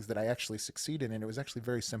the things that I actually succeeded in, it was actually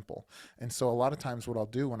very simple. And so, a lot of times, what I'll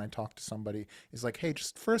do when I talk to somebody is like, hey,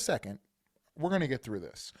 just for a second, we're going to get through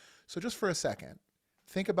this. So, just for a second,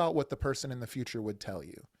 think about what the person in the future would tell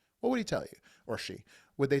you. What would he tell you or she?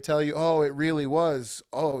 Would they tell you, oh, it really was,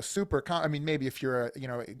 oh, I mean, maybe if you're,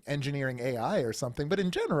 engineering AI or something, but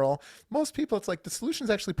in general, most people, it's like the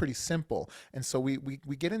solution's actually pretty simple. And so we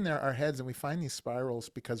get in there, our heads, and we find these spirals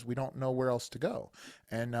because we don't know where else to go.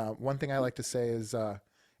 And one thing I like to say is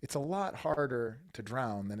it's a lot harder to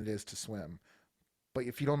drown than it is to swim. But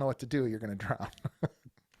if you don't know what to do, you're going to drown.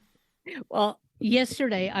 Well,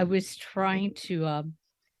 yesterday I was trying to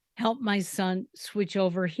help my son switch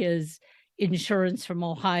over his insurance from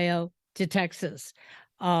Ohio to Texas.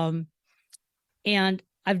 Um, and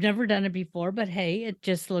I've never done it before, but hey, it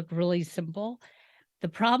just looked really simple. The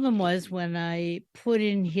problem was when I put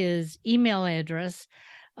in his email address,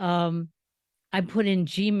 um, I put in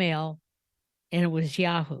Gmail and it was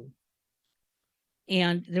Yahoo.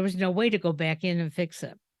 And there was no way to go back in and fix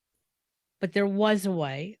it. But there was a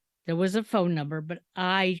way. There was a phone number, but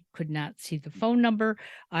I could not see the phone number.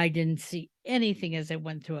 I didn't see anything as I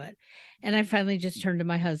went through it. And I finally just turned to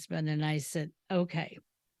my husband and I said, okay,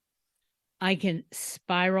 I can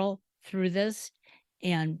spiral through this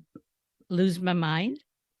and lose my mind,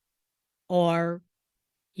 or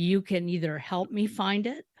you can either help me find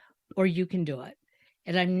it or you can do it.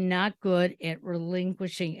 And I'm not good at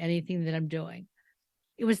relinquishing anything that I'm doing.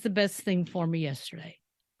 It was the best thing for me yesterday.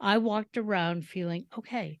 I walked around feeling,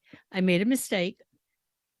 okay, I made a mistake.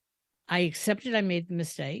 I accepted I made the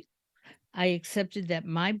mistake. I accepted that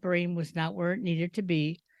my brain was not where it needed to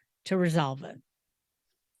be to resolve it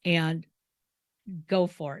and go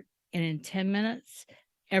for it. And in 10 minutes,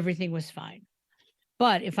 everything was fine.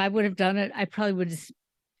 But if I would have done it,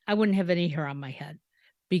 I wouldn't have any hair on my head,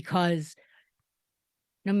 because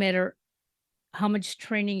no matter how much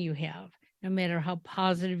training you have, no matter how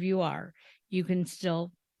positive you are, you can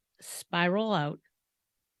still spiral out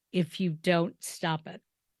if you don't stop it.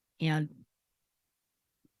 And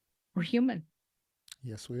we're human.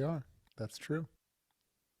 Yes, we are. That's true.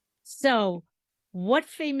 So, what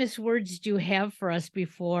famous words do you have for us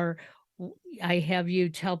before I have you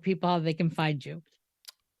tell people how they can find you?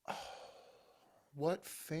 What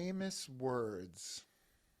famous words?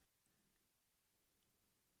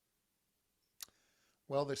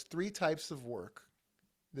 Well, there's three types of work.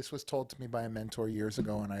 This was told to me by a mentor years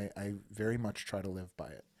ago, and I very much try to live by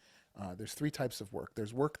it. There's three types of work.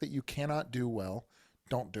 There's work that you cannot do well.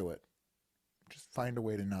 Don't do it. Just find a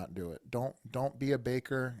way to not do it. Don't be a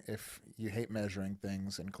baker if you hate measuring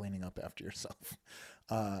things and cleaning up after yourself.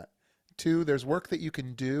 Uh, Two, there's work that you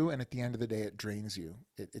can do, and at the end of the day, it drains you.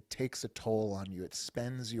 It takes a toll on you. It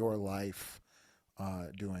spends your life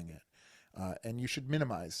doing it. And you should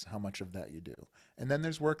minimize how much of that you do. And then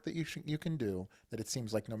there's work that you can do that it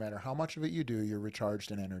seems like no matter how much of it you do, you're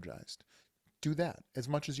recharged and energized. Do that as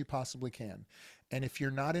much as you possibly can. And if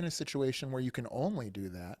you're not in a situation where you can only do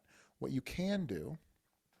that, what you can do,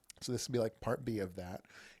 so this will be like part B of that,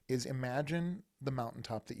 is imagine the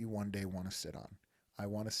mountaintop that you one day want to sit on. I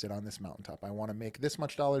want to sit on this mountaintop. I want to make this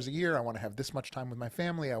much dollars a year. I want to have this much time with my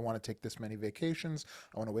family. I want to take this many vacations.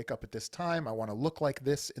 I want to wake up at this time. I want to look like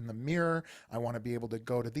this in the mirror. I want to be able to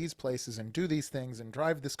go to these places and do these things and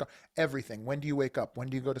drive this car. Everything. When do you wake up? When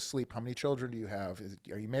do you go to sleep? How many children do you have?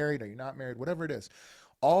 Are you married? Are you not married? Whatever it is.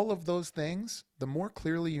 All of those things, the more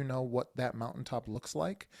clearly you know what that mountaintop looks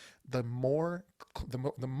like, the more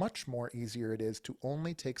the much more easier it is to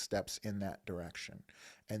only take steps in that direction.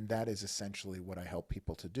 And that is essentially what I help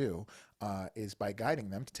people to do, is by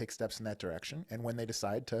guiding them to take steps in that direction. And when they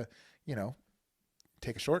decide to, you know,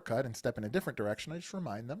 take a shortcut and step in a different direction, I just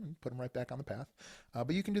remind them and put them right back on the path.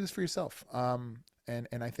 But you can do this for yourself. And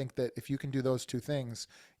I think that if you can do those two things,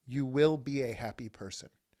 you will be a happy person.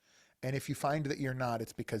 And if you find that you're not,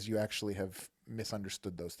 it's because you actually have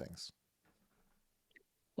misunderstood those things.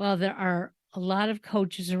 Well, there are a lot of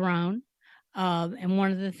coaches around. And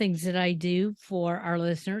one of the things that I do for our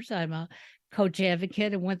listeners, I'm a coach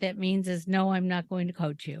advocate. And what that means is, no, I'm not going to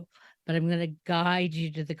coach you, but I'm going to guide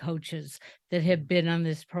you to the coaches that have been on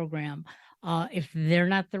this program. If they're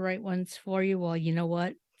not the right ones for you, well, you know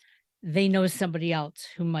what? They know somebody else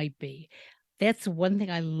who might be. That's one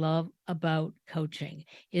thing I love about coaching,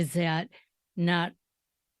 is that not,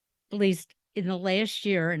 at least in the last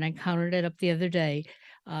year, and I counted it up the other day,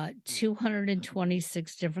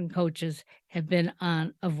 226 different coaches have been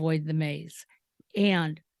on Avoid the Maze.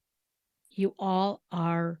 And you all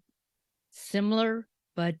are similar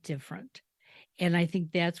but different. And I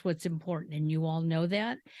think that's what's important. And you all know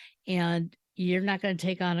that. And you're not going to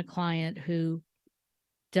take on a client who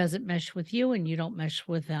doesn't mesh with you and you don't mesh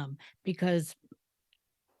with them, because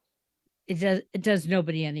it does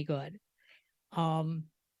nobody any good. Um,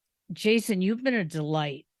 Jason, you've been a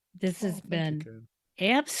delight. This has Oh, thank you, been Karen.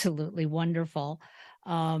 absolutely wonderful.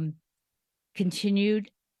 Um,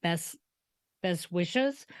 continued best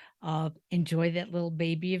wishes. Enjoy that little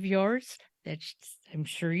baby of yours. That's I'm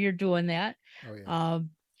sure you're doing that. Oh yeah. Um,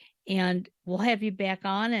 and we'll have you back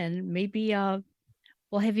on, and maybe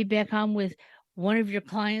we'll have you back on with one of your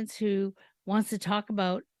clients who wants to talk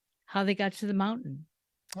about how they got to the mountain.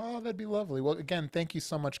 Oh, that'd be lovely. Well, again, thank you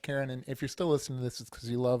so much, Karen. And if you're still listening to this, it's because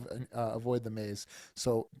you love Avoid the Maze.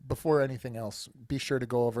 So before anything else, be sure to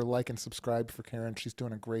go over, like, and subscribe for Karen. She's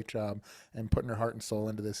doing a great job and putting her heart and soul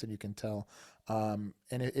into this, and you can tell. And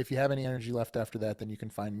if you have any energy left after that, then you can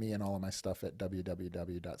find me and all of my stuff at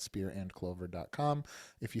www.spearandclover.com.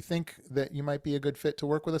 If you think that you might be a good fit to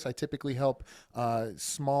work with us, I typically help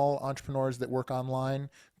small entrepreneurs that work online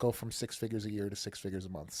go from 6 figures a year to 6 figures a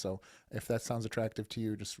month. So if that sounds attractive to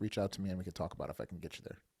you, just reach out to me and we can talk about if I can get you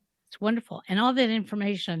there. It's wonderful. And all that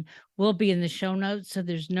information will be in the show notes. So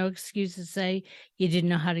there's no excuse to say you didn't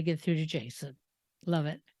know how to get through to Jason. Love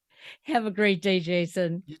it. Have a great day,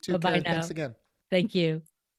 Jason. You too, Bye bye Karen. Thanks now. again. Thank you.